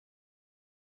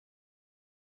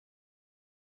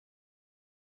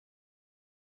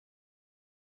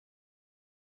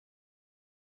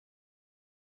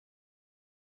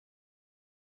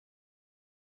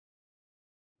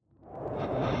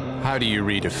How do you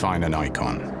redefine an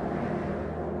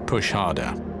icon? Push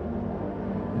harder.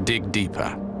 Dig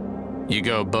deeper. You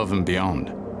go above and beyond.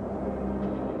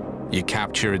 You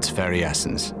capture its very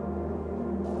essence.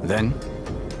 Then,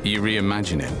 you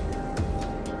reimagine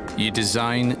it. You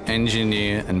design,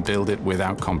 engineer, and build it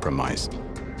without compromise.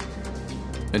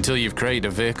 Until you've created a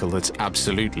vehicle that's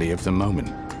absolutely of the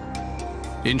moment.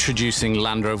 Introducing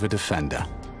Land Rover Defender,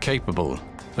 capable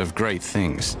of great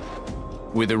things.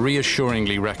 With a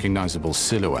reassuringly recognizable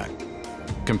silhouette,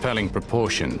 compelling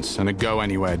proportions, and a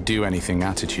go-anywhere, do-anything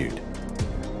attitude.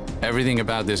 Everything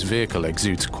about this vehicle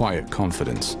exudes quiet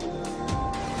confidence.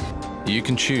 You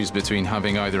can choose between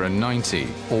having either a 90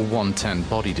 or 110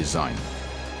 body design.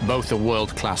 Both are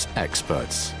world-class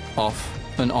experts, off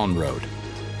and on-road.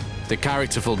 The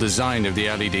characterful design of the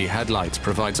LED headlights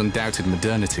provides undoubted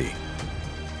modernity.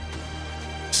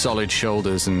 Solid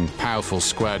shoulders and powerful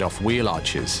squared-off wheel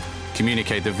arches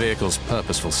communicate the vehicle's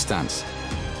purposeful stance.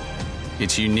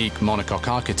 Its unique monocoque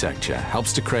architecture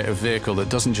helps to create a vehicle that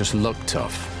doesn't just look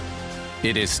tough,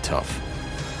 it is tough.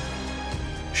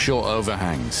 Short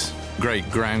overhangs, great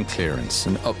ground clearance,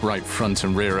 and upright front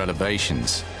and rear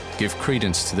elevations give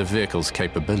credence to the vehicle's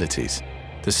capabilities.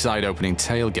 The side-opening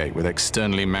tailgate with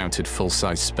externally mounted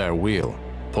full-size spare wheel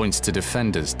points to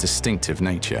Defender's distinctive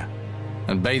nature.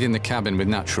 And bathing the cabin with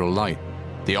natural light,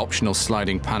 the optional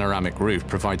sliding panoramic roof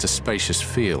provides a spacious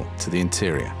feel to the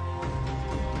interior.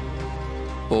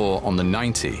 Or, on the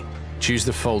 90, choose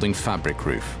the folding fabric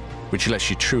roof, which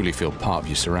lets you truly feel part of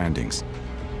your surroundings.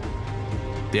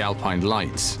 The Alpine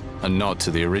lights, a nod to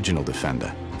the original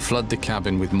Defender, flood the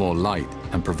cabin with more light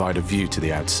and provide a view to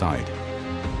the outside.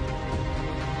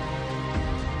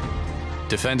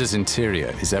 Defender's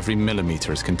interior is every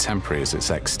millimeter as contemporary as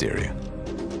its exterior.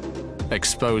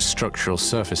 Exposed structural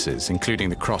surfaces, including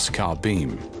the cross-car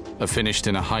beam, are finished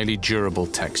in a highly durable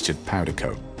textured powder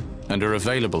coat and are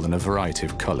available in a variety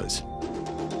of colors.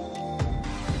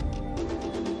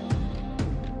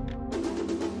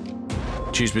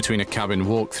 Choose between a cabin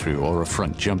walkthrough or a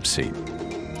front jump seat.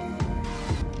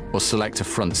 Or select a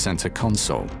front center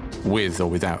console, with or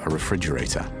without a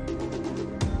refrigerator.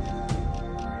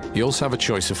 You also have a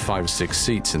choice of 5 or 6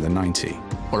 seats in the 90,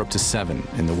 or up to 7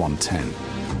 in the 110.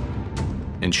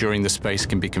 Ensuring the space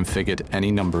can be configured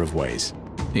any number of ways,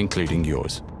 including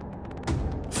yours.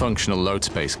 Functional load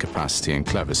space capacity and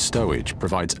clever stowage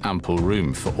provides ample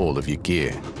room for all of your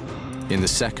gear. In the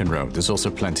second row, there's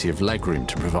also plenty of legroom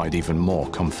to provide even more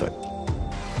comfort.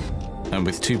 And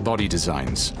with 2 body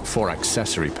designs, 4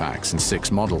 accessory packs, and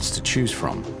 6 models to choose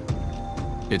from,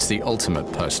 it's the ultimate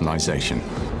personalization.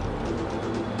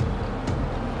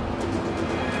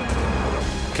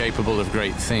 Capable of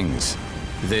great things,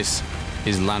 this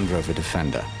is Land Rover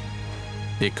Defender.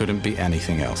 It couldn't be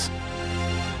anything else.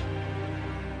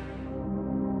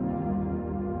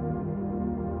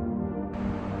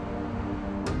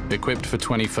 Equipped for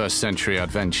 21st century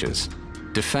adventures,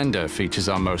 Defender features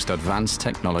our most advanced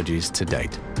technologies to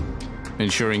date,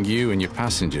 ensuring you and your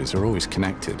passengers are always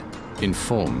connected,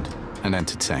 informed, and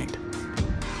entertained.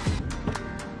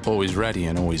 Always ready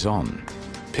and always on,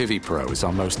 Pivi Pro is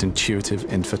our most intuitive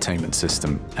infotainment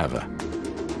system ever.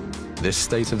 This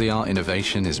state-of-the-art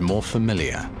innovation is more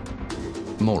familiar,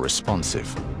 more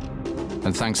responsive,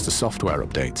 and thanks to software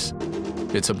updates,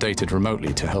 it's updated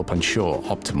remotely to help ensure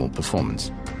optimal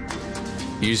performance.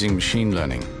 Using machine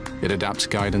learning, it adapts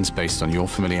guidance based on your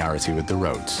familiarity with the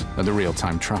roads and the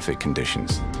real-time traffic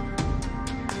conditions.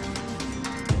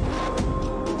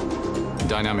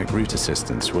 Dynamic route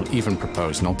assistance will even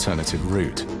propose an alternative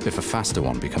route if a faster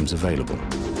one becomes available.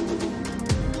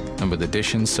 And with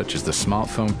additions such as the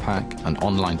smartphone pack and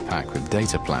online pack with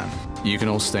data plan, you can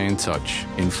all stay in touch,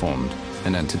 informed,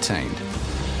 and entertained,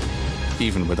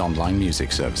 even with online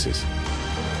music services.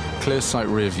 ClearSight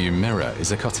Rearview Mirror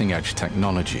is a cutting-edge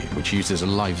technology which uses a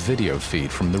live video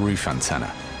feed from the roof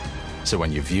antenna. So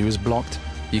when your view is blocked,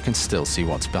 you can still see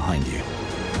what's behind you.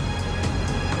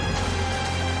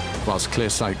 Whilst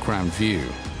ClearSight Ground View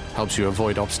helps you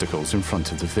avoid obstacles in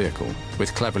front of the vehicle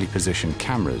with cleverly positioned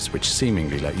cameras which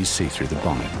seemingly let you see through the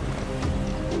bonnet.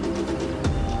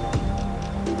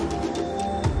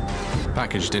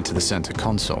 Packaged into the center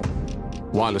console,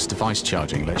 wireless device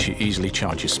charging lets you easily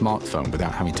charge your smartphone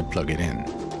without having to plug it in,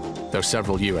 though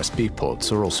several USB ports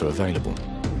are also available.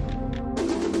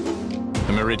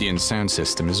 The Meridian sound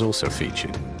system is also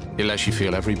featured. It lets you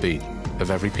feel every beat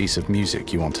of every piece of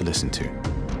music you want to listen to.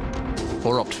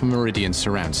 Or opt for Meridian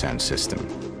surround sound system,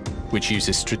 which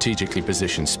uses strategically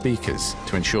positioned speakers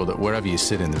to ensure that wherever you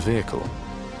sit in the vehicle,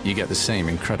 you get the same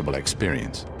incredible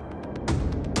experience.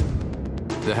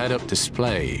 The head-up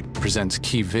display presents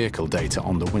key vehicle data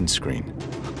on the windscreen,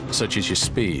 such as your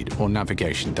speed or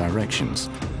navigation directions.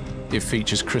 It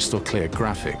features crystal clear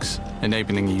graphics,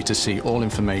 enabling you to see all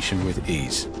information with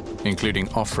ease, including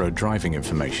off-road driving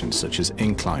information such as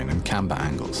incline and camber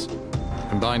angles.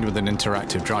 Combined with an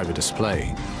interactive driver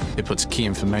display, it puts key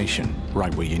information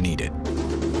right where you need it.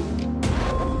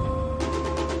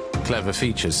 Clever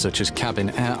features such as cabin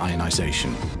air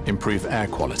ionization improve air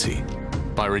quality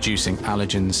by reducing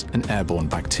allergens and airborne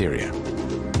bacteria.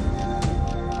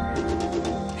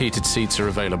 Heated seats are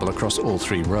available across all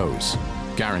 3 rows,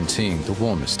 guaranteeing the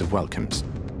warmest of welcomes.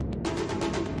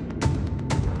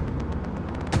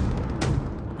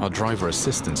 Our driver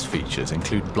assistance features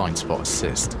include blind spot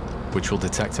assist, which will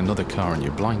detect another car in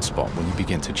your blind spot when you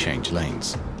begin to change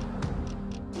lanes.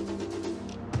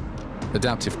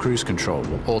 Adaptive cruise control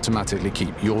will automatically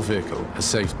keep your vehicle a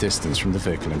safe distance from the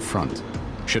vehicle in front,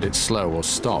 should it slow or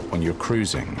stop when you're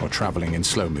cruising or traveling in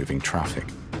slow-moving traffic.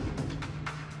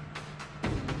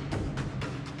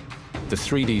 The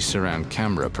 3D surround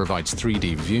camera provides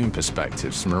 3D viewing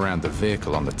perspectives from around the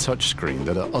vehicle on the touchscreen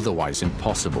that are otherwise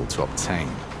impossible to obtain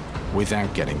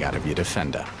without getting out of your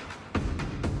Defender.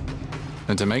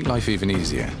 And to make life even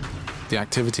easier, the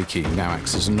activity key now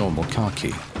acts as a normal car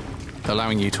key,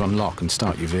 allowing you to unlock and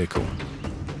start your vehicle.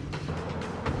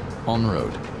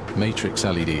 On-road, matrix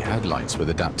LED headlights with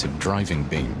adaptive driving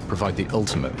beam provide the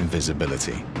ultimate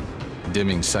invisibility,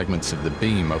 dimming segments of the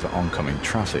beam over oncoming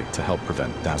traffic to help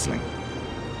prevent dazzling.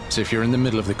 So if you're in the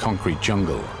middle of the concrete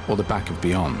jungle or the back of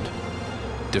beyond,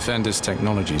 Defender's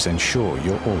technologies ensure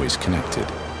you're always connected.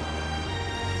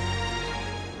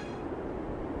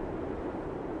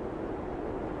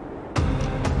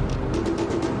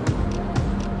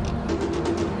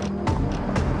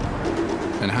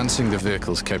 Enhancing the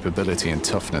vehicle's capability and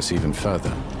toughness even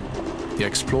further, the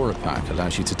Explorer Pack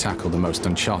allows you to tackle the most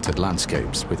uncharted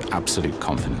landscapes with absolute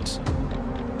confidence.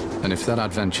 And if that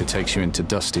adventure takes you into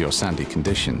dusty or sandy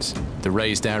conditions, the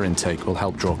raised air intake will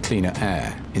help draw cleaner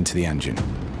air into the engine.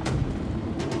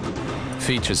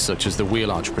 Features such as the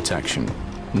wheel arch protection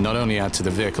not only add to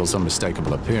the vehicle's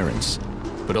unmistakable appearance,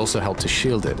 but also help to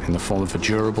shield it in the form of a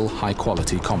durable,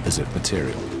 high-quality composite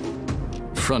material.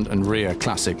 Front and rear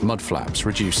classic mud flaps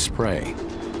reduce spray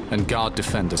and guard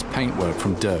Defender's paintwork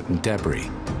from dirt and debris,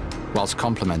 whilst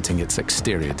complementing its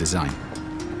exterior design.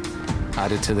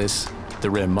 Added to this, the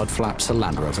rear mud flaps are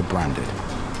Land Rover branded.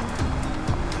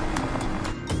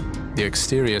 The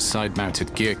exterior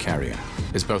side-mounted gear carrier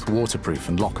is both waterproof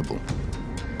and lockable,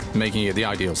 making it the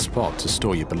ideal spot to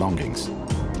store your belongings.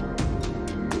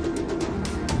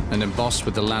 And embossed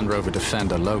with the Land Rover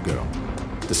Defender logo,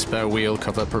 the spare wheel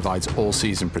cover provides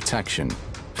all-season protection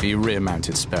for your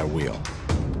rear-mounted spare wheel.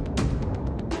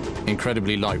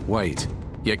 Incredibly lightweight,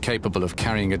 yet capable of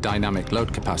carrying a dynamic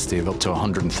load capacity of up to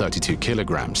 132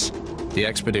 kilograms, the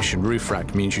Expedition roof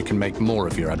rack means you can make more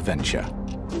of your adventure.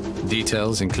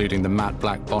 Details, including the matte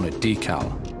black bonnet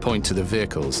decal, point to the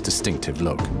vehicle's distinctive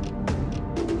look.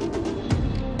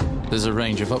 There's a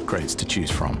range of upgrades to choose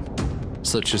from,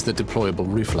 such as the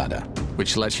deployable roof ladder,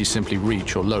 which lets you simply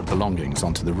reach or load belongings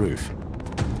onto the roof.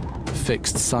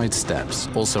 Fixed side steps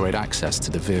also aid access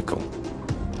to the vehicle.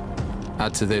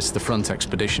 Add to this the front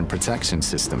Expedition protection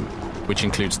system, which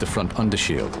includes the front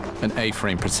undershield, an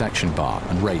A-frame protection bar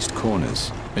and raised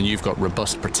corners, and you've got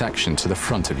robust protection to the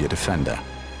front of your Defender.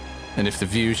 And if the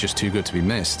view's just too good to be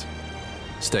missed,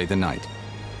 stay the night.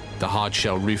 The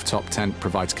hard-shell rooftop tent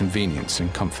provides convenience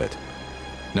and comfort,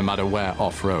 no matter where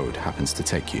off-road happens to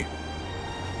take you.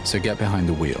 So get behind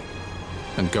the wheel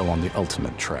and go on the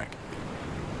ultimate trek.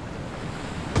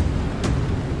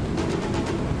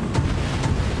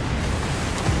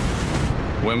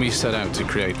 When we set out to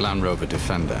create Land Rover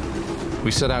Defender, we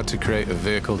set out to create a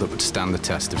vehicle that would stand the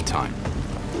test of time,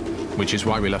 which is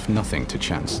why we left nothing to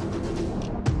chance.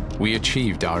 We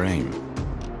achieved our aim.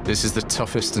 This is the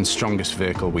toughest and strongest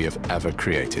vehicle we have ever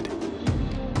created.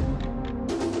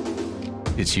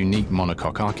 Its unique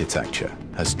monocoque architecture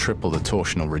has triple the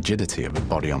torsional rigidity of a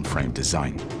body-on-frame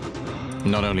design.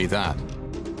 Not only that,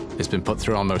 it's been put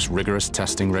through our most rigorous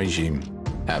testing regime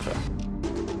ever.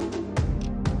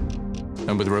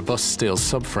 And with robust steel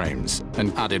subframes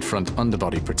and added front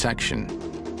underbody protection,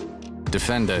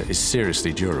 Defender is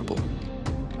seriously durable.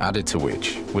 Added to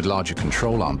which, with larger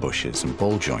control arm bushes and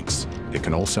ball joints, it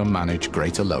can also manage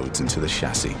greater loads into the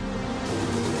chassis.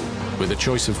 With a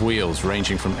choice of wheels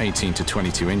ranging from 18 to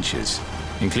 22 inches,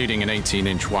 including an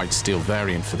 18-inch white steel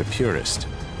variant for the purist,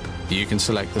 you can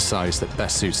select the size that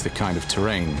best suits the kind of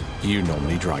terrain you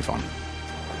normally drive on.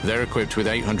 They're equipped with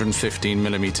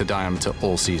 815mm diameter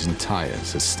all-season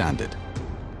tires as standard.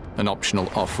 An optional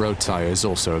off-road tire is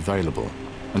also available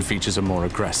and features a more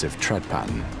aggressive tread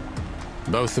pattern.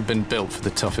 Both have been built for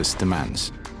the toughest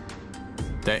demands.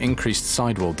 Their increased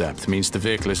sidewall depth means the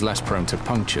vehicle is less prone to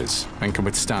punctures and can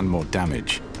withstand more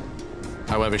damage.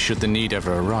 However, should the need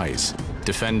ever arise,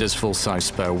 Defender's full-size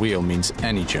spare wheel means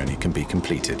any journey can be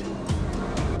completed.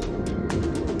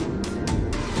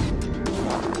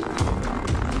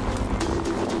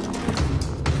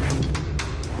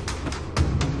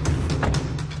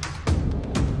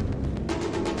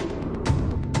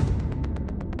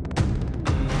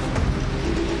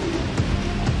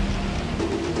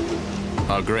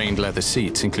 Our grained leather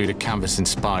seats include a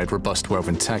canvas-inspired robust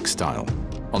woven textile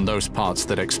on those parts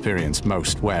that experience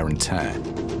most wear and tear.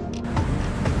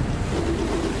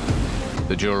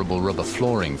 The durable rubber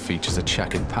flooring features a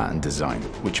checkered pattern design,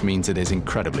 which means it is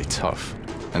incredibly tough,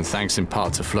 and thanks in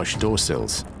part to flush door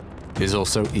sills, is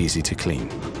also easy to clean.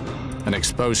 And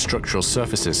exposed structural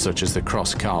surfaces such as the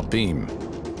cross-car beam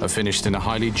are finished in a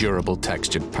highly durable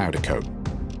textured powder coat,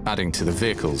 adding to the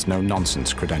vehicle's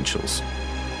no-nonsense credentials.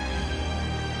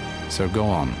 So go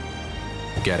on,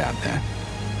 get out there.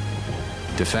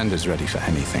 Defender's ready for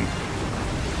anything.